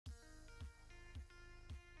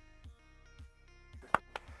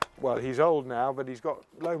Well, he's old now, but he's got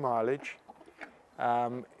low mileage.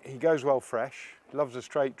 He goes well fresh, loves a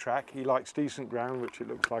straight track. He likes decent ground, which it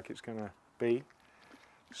looks like it's going to be.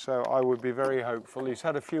 So I would be very hopeful. He's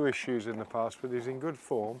had a few issues in the past, but he's in good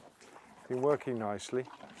form. Been working nicely,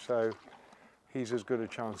 so he's as good a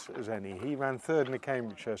chance as any. He ran third in the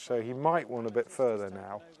Cambridgeshire, so he might want a bit further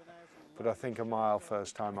now. But I think a mile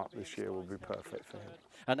first time up this year will be perfect for him.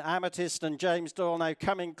 And Ametist and James Doyle now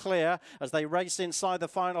coming clear as they race inside the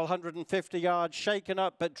final 150 yards, shaken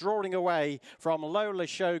up but drawing away from Lola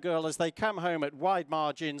Showgirl as they come home at wide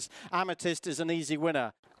margins. Ametist is an easy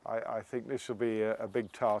winner. I think this will be a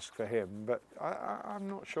big task for him, but I'm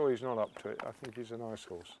not sure he's not up to it. I think he's a nice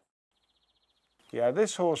horse. Yeah,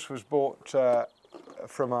 this horse was bought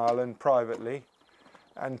from Ireland privately.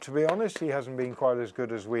 And to be honest, he hasn't been quite as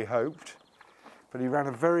good as we hoped, but he ran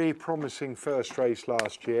a very promising first race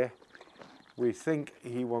last year. We think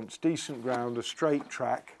he wants decent ground, a straight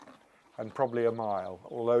track, and probably a mile,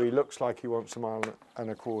 although he looks like he wants a mile and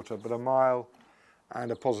a quarter, but a mile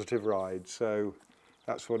and a positive ride. So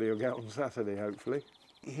that's what he'll get on Saturday, hopefully.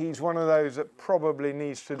 He's one of those that probably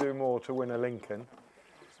needs to do more to win a Lincoln,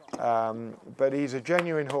 but he's a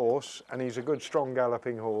genuine horse, and he's a good, strong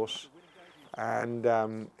galloping horse.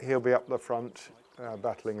 And he'll be up the front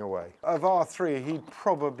battling away. Of our three, he'd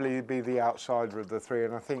probably be the outsider of the three,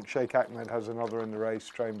 and I think Sheikh Ahmed has another in the race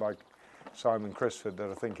trained by Simon Crisford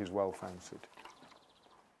that I think is well fancied.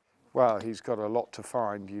 Well, he's got a lot to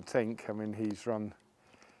find, you'd think. I mean, he's run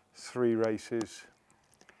 3 races,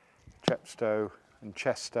 Chepstow and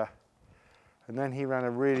Chester, and then he ran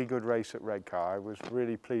a really good race at Redcar. I was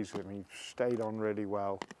really pleased with him. He stayed on really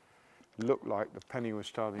well. Looked like the penny was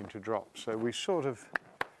starting to drop, so we sort of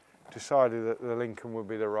decided that the Lincoln would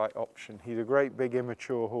be the right option. He's a great big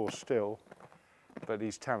immature horse still, but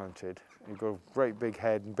he's talented. He's got a great big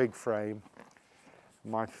head and big frame.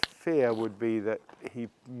 My fear would be that he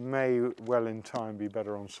may well in time be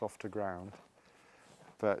better on softer ground,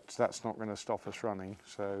 but that's not going to stop us running,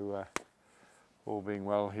 so all being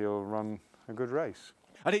well, he'll run a good race.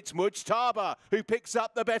 And it's Mujtaba who picks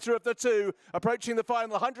up the better of the two, approaching the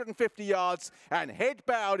final 150 yards, and head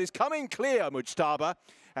bowed is coming clear, Mujtaba,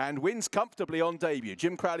 and wins comfortably on debut.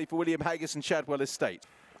 Jim Crowley for William Haggas and Shadwell Estate.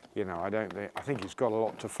 You know, I think he's got a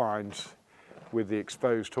lot to find with the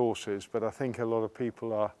exposed horses, but I think a lot of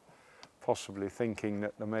people are possibly thinking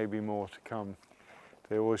that there may be more to come.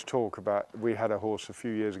 They always talk about, we had a horse a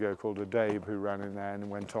few years ago called Adabe who ran in there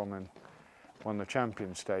and went on and won the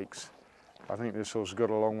Champion Stakes. I think this horse has got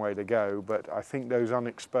a long way to go, but I think those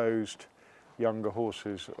unexposed younger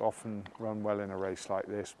horses often run well in a race like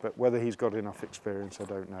this, but whether he's got enough experience, I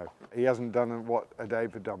don't know. He hasn't done what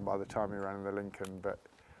Adabe had done by the time he ran in the Lincoln, but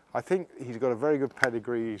I think he's got a very good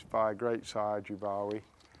pedigree. He's by a great sire, Jubawi,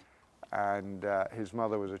 and his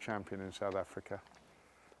mother was a champion in South Africa.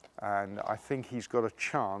 And I think he's got a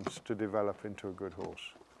chance to develop into a good horse.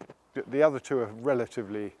 The other two are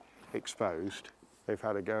relatively exposed. They've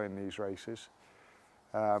had a go in these races.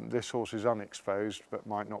 This horse is unexposed, but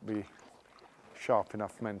might not be sharp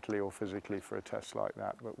enough mentally or physically for a test like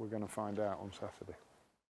that, but we're going to find out on Saturday.